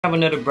Have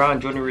another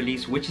brown Jordan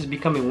release, which is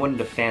becoming one of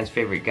the fans'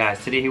 favorite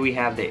guys. Today here we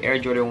have the Air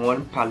Jordan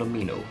 1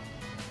 Palomino.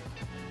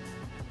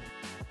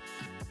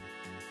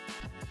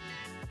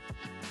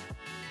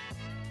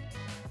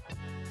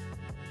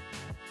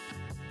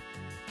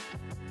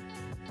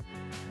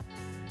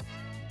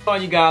 Hello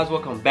you guys,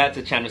 welcome back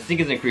to the channel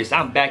Sophiee Chris.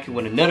 I'm back here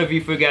with another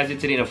review for you guys here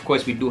today, and of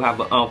course we do have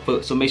an on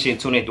foot, so make sure you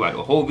tune in throughout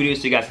the whole video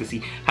so you guys can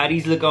see how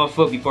these look on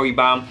foot before you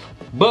buy them.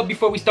 But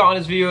before we start on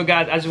this video,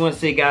 guys, I just want to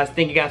say, guys,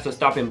 thank you guys for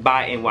stopping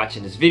by and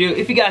watching this video.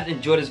 If you guys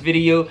enjoyed this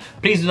video,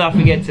 please do not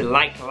forget to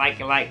like,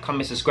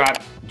 comment,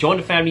 subscribe, join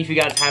the family if you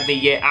guys haven't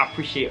yet. I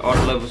appreciate all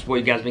the love and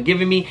support you guys been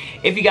giving me.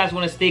 If you guys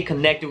want to stay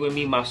connected with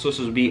me, my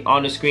socials will be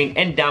on the screen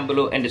and down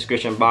below in the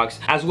description box.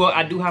 As well,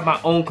 I do have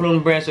my own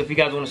clothing brand, so if you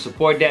guys want to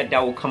support that,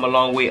 that will come a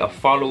long way. A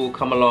follow will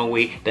come a long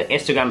way. The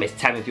Instagram is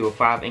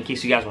Tapping305 in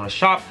case you guys want to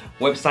shop.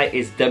 Website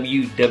is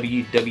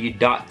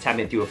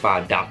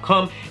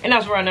www.tapping305.com, and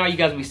as of right now, you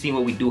guys will be seeing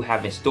what we do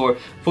have in store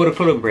for the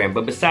clothing brand.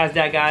 But besides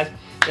that, guys,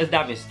 let's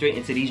dive in straight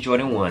into these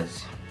Jordan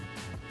 1s.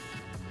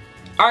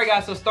 Alright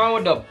guys, so starting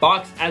with the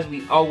box, as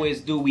we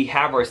always do, we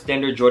have our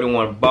standard Jordan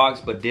 1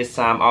 box, but this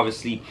time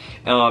obviously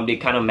they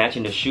kind of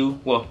matching the shoe.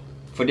 Well,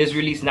 for this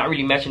release, not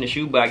really matching the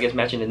shoe, but I guess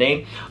matching the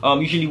name.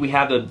 Usually we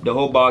have the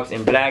whole box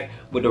in black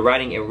with the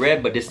writing in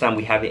red, but this time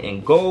we have it in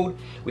gold.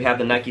 We have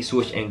the Nike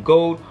swoosh in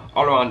gold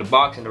all around the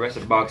box, and the rest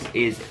of the box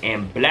is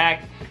in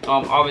black.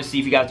 Obviously,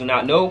 if you guys do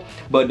not know,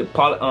 but the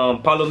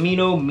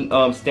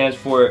Palomino stands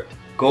for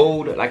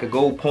gold, like a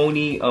gold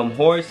pony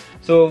horse.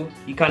 So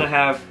you kind of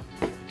have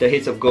the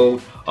hits of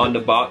gold on the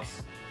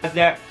box. That's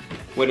that.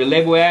 Where the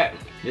label at?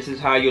 This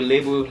is how your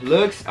label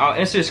looks. I'll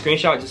insert a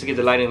screenshot just to get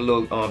the lighting a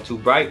little too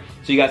bright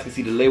so you guys can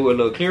see the label a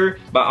little clearer.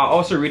 But I'll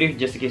also read it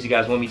just in case you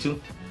guys want me to.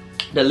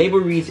 The label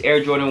reads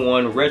Air Jordan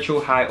 1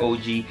 Retro High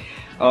OG.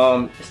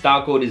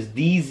 Style code is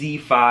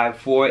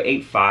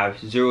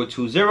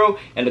DZ5485020,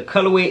 and the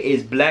colorway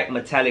is black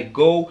metallic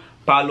gold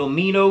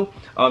Palomino.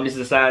 This is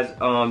the size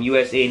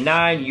USA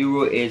 9,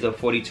 Euro is a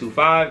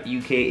 42.5,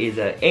 UK is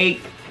a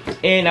 8.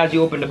 And as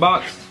you open the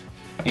box,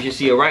 you should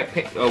see a white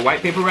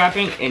paper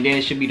wrapping, and then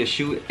it should be the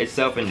shoe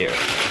itself in there.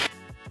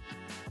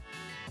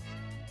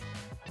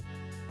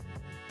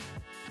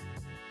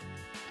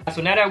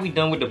 So now that we're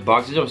done with the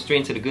box, let's jump straight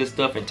into the good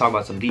stuff and talk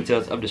about some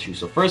details of the shoe.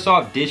 So first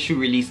off, this shoe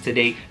released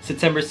today,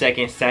 September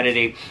 2nd,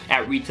 Saturday,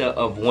 at retail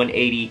of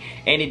 $180,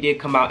 and it did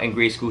come out in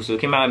grade school. So it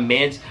came out in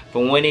men's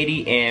for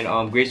 $180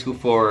 and grade school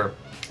for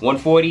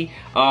 $140.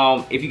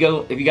 If you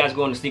guys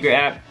go on the sneaker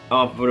app,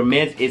 for the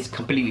men's, it's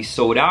completely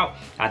sold out.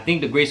 I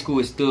think the grade school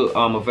is still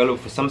available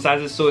for some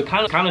sizes, so it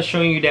kind of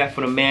showing you that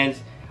for the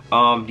men's,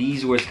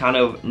 these was kind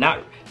of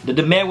not, the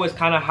demand was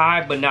kind of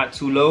high but not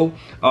too low.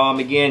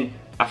 Again,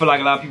 I feel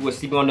like a lot of people were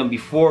sleeping on them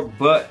before,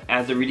 but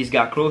as the release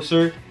got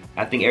closer,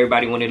 I think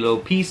everybody wanted a little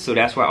piece. So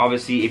that's why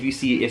obviously if you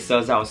see it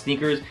sells out in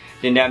sneakers,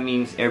 then that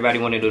means everybody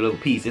wanted a little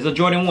piece. It's a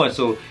Jordan 1,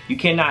 so you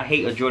cannot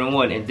hate a Jordan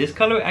 1, and this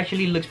color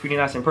actually looks pretty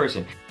nice in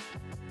person.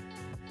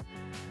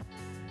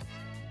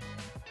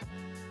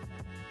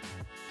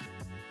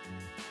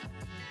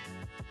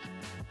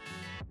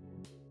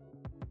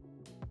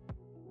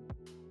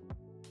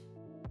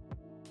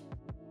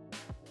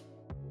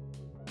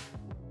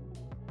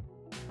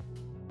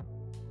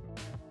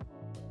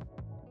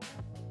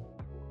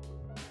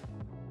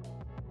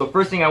 So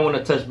first thing I want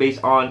to touch base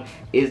on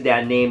is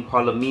that name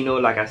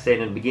Palomino. Like I said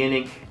in the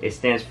beginning, it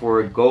stands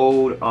for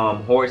gold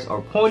horse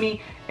or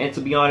pony, and to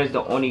be honest,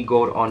 the only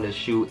gold on the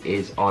shoe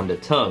is on the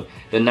tongue.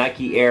 The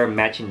Nike Air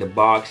matching the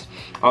box.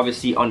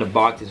 Obviously on the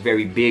box it's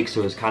very big,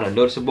 so it's kind of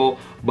noticeable,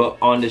 but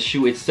on the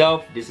shoe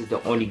itself, this is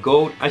the only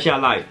gold. Actually, I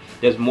lied.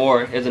 There's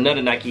more. There's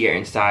another Nike Air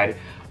inside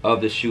of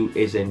the shoe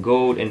is in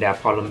gold, and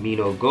that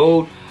Palomino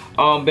gold.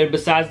 But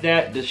besides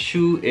that, the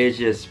shoe is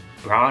just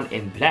brown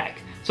and black.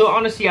 So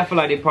honestly, I feel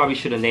like they probably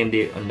should have named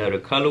it another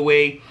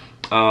colorway.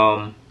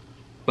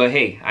 But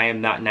hey, I am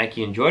not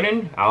Nike and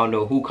Jordan. I don't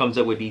know who comes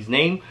up with these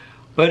names.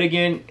 But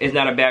again, it's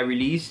not a bad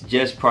release.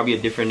 Just probably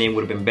a different name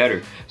would have been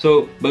better.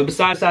 So, but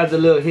besides the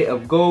little hit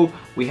of gold,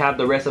 we have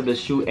the rest of the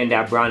shoe in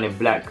that brown and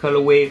black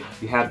colorway.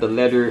 You have the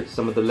leather,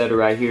 some of the leather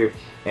right here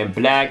in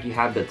black. You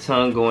have the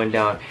tongue going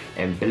down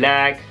in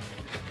black.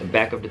 The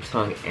back of the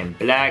tongue in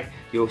black.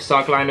 Your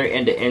sock liner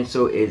and the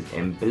insole is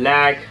in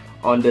black.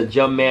 On the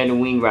Jumpman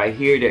wing right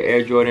here, the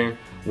Air Jordan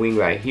wing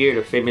right here,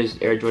 the famous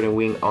Air Jordan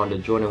wing on the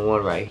Jordan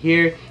 1 right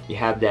here, you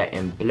have that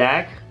in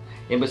black.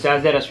 And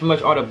besides that, that's pretty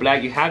much all the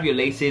black. You have your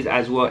laces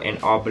as well in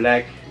all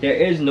black. There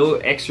is no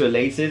extra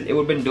laces. It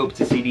would have been dope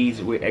to see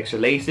these with extra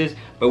laces,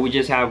 but we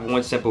just have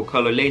one simple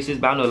color laces.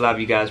 But I know a lot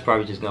of you guys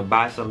probably just gonna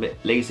buy some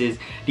laces.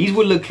 These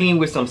would look clean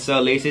with some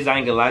cell laces, I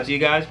ain't gonna lie to you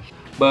guys.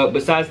 But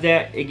besides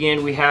that,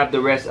 again, we have the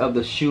rest of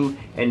the shoe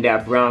in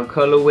that brown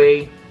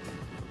colorway.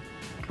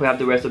 We have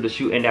the rest of the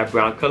shoe in that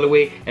brown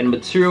colorway, and the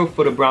material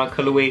for the brown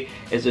colorway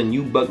is a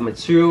nubuck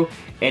material,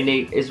 and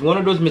it's one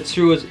of those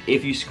materials,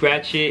 if you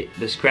scratch it,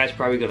 the scratch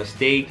probably gonna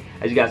stay,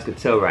 as you guys can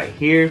tell right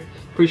here.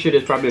 Pretty sure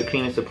there's probably a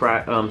cleaning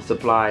supply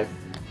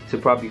to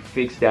probably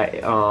fix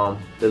that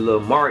the little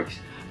marks.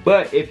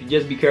 But if you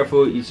just be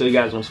careful so you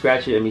guys don't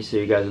scratch it, let me show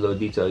you guys a little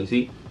detail. You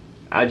see,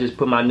 I just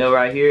put my nail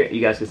right here.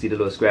 You guys can see the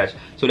little scratch.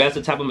 So that's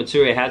the type of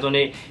material it has on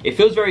it. It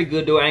feels very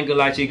good though. I ain't gonna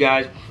lie to you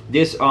guys.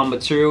 This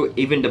material,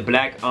 even the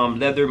black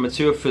leather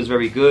material, feels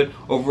very good.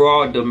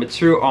 Overall, the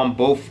material on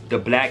both the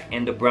black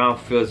and the brown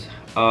feels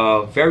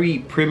very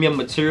premium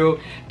material.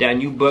 That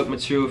nubuck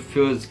material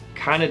feels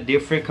kind of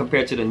different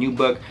compared to the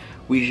nubuck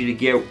we usually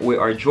get with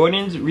our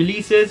Jordans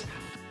releases.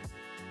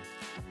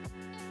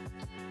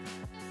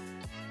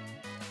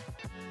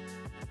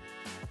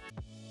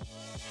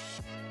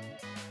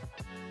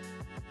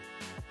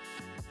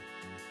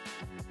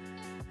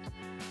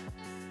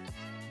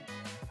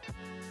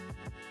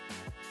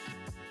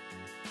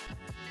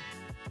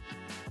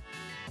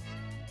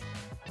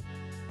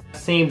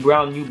 Same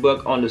brown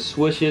nubuck on the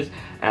swooshes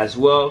as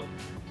well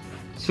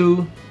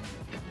too,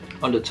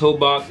 on the toe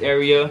box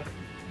area.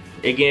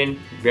 Again,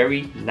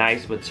 very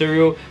nice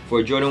material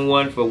for Jordan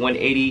 1 for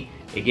 180.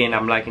 Again,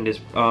 I'm liking this.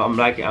 I'm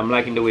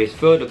liking the way it's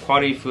filled. The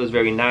quality feels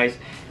very nice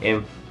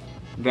and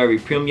very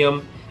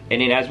premium.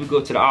 And then as we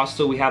go to the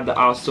outsole, we have the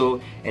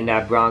outsole in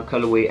that brown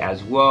colorway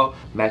as well,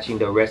 matching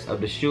the rest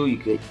of the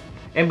shoe.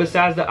 And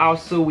besides the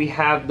outsole, we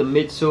have the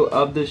midsole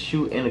of the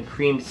shoe in a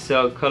cream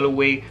cell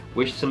colorway,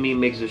 which to me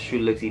makes the shoe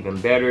look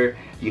even better.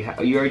 You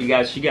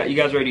guys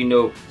already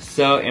know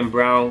cell and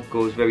brown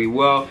goes very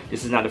well.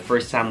 This is not the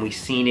first time we've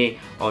seen it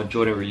on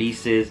Jordan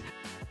releases.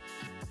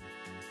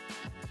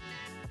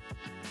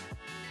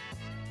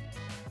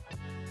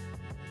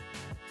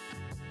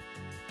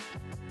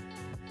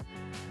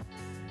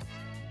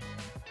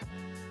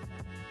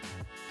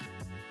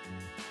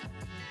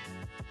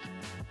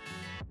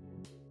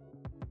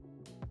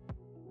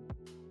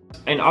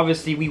 And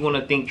obviously we want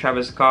to thank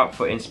Travis Scott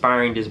for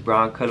inspiring this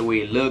brown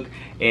colorway look,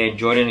 and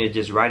Jordan is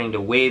just riding the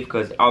wave,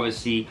 because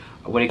obviously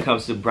when it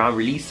comes to brown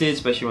releases,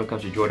 especially when it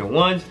comes to Jordan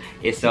 1s,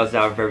 it sells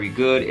out very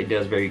good. It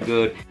does very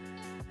good.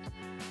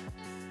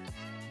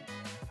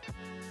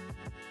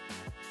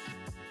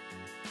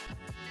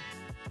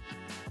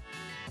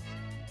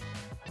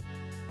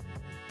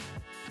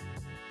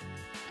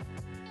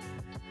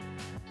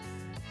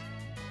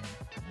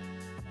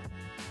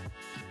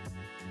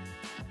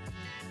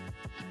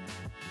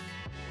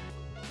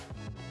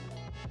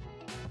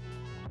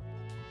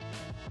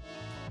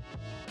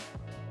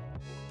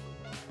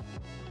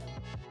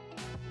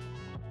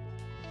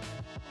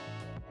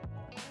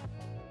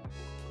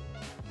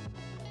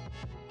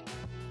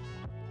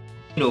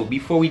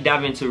 Before we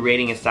dive into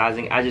rating and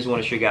sizing, I just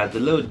want to show you guys the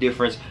little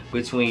difference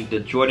between the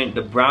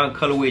brown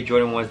colorway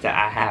Jordan 1s that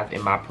I have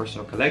in my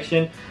personal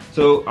collection.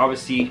 So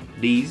obviously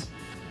these,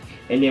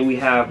 and then we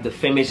have the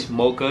famous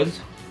mochas.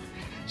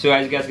 So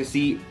as you guys can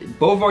see,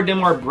 both of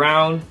them are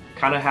brown,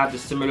 kind of have the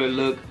similar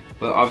look,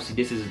 but obviously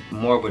this is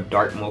more of a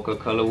dark mocha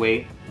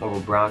colorway,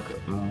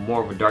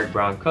 more of a dark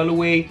brown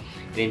colorway.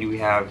 Then we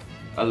have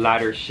a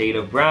lighter shade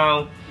of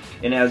brown,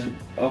 and as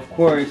of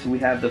course we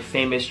have the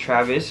famous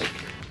Travis.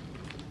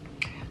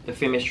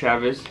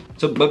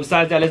 So but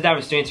besides that, let's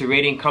dive straight into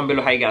rating. Comment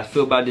below how you guys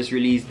feel about this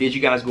release. Did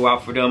you guys go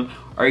out for them?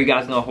 Are you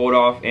guys gonna hold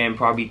off and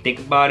probably think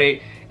about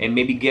it and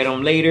maybe get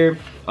them later?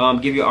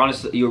 Give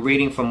your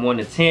rating from 1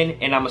 to 10,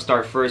 and I'm gonna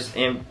start first.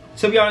 And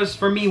to be honest,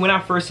 for me, when I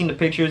first seen the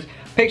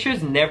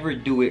pictures never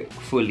do it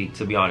fully,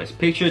 to be honest.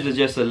 Pictures are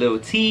just a little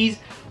tease,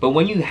 but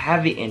when you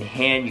have it in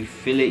hand, you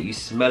feel it, you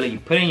smell it, you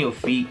put it in your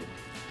feet,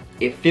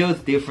 it feels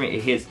different,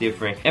 it hits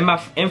different.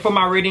 And for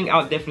my rating,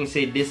 I'll definitely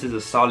say this is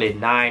a solid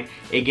 9.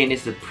 Again,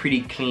 it's a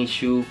pretty clean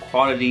shoe.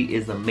 Quality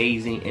is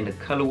amazing, and the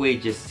colorway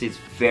just sits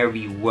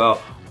very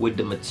well with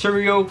the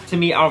material. To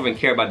me, I don't even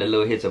care about the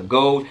little hits of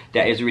gold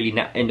that is really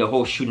not, and the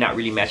whole shoe not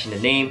really matching the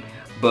name,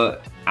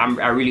 but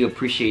I really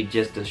appreciate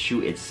just the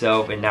shoe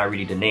itself and not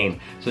really the name.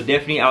 So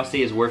definitely I'll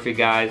say it's worth it,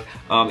 guys.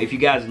 If you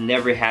guys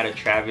never had a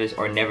Travis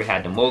or never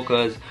had the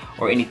mochas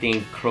or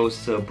anything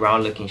close to a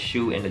brown looking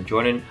shoe in the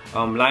Jordan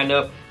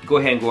lineup, go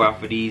ahead and go out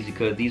for these,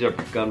 because these are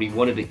gonna be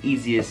one of the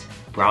easiest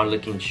brown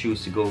looking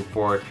shoes to go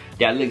for.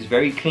 That looks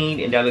very clean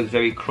and that looks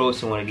very close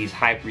to one of these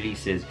hype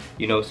releases,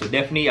 you know. So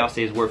definitely I'll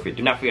say it's worth it.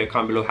 Do not forget to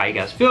comment below how you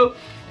guys feel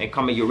and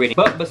comment your rating.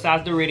 But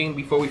besides the rating,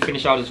 before we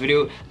finish out this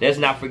video, let's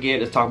not forget,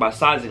 let's talk about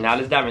sizing. Now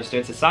let's dive straight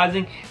into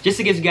sizing, just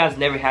in case you guys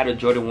never had a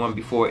Jordan 1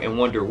 before and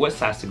wonder what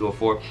size to go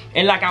for.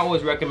 And like I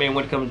always recommend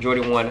when it comes to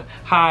Jordan 1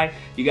 high,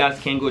 you guys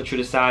can go true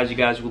to size. You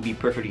guys will be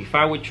perfectly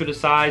fine with true to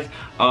size.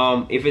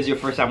 If it's your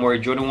first time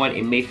wearing Jordan 1,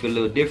 it may feel a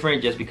little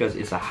different just because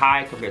it's a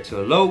high compared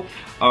to a low.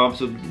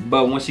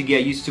 But once you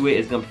get used to it,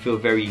 it's gonna feel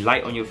very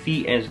light on your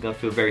feet and it's gonna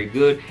feel very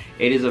good.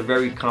 It is a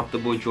very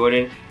comfortable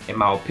Jordan, in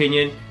my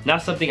opinion.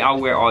 Not something I'll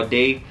wear all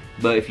day,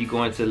 but if you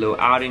go into a little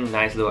outing,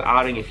 nice little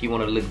outing, if you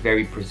want to look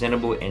very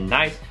presentable and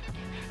nice,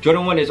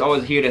 Jordan 1 is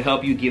always here to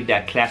help you give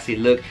that classy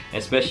look,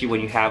 especially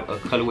when you have a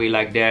colorway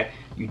like that.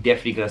 You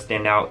definitely gonna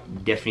stand out, you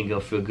definitely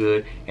gonna feel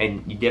good,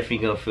 and you definitely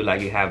gonna feel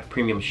like you have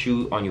premium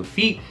shoe on your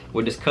feet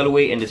with this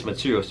colorway and this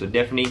material. So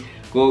definitely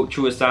go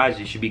true to size,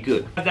 you should be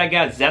good.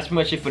 Guys, that's pretty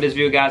much it for this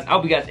video, guys. I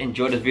hope you guys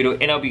enjoyed this video,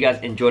 and I hope you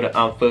guys enjoyed the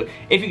unfoot.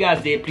 If you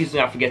guys did, please do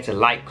not forget to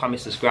like,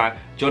 comment, subscribe,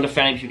 join the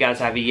family if you guys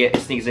haven't yet.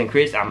 It's Sneakers and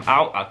Chris. I'm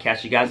out. I'll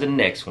catch you guys in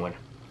the next one.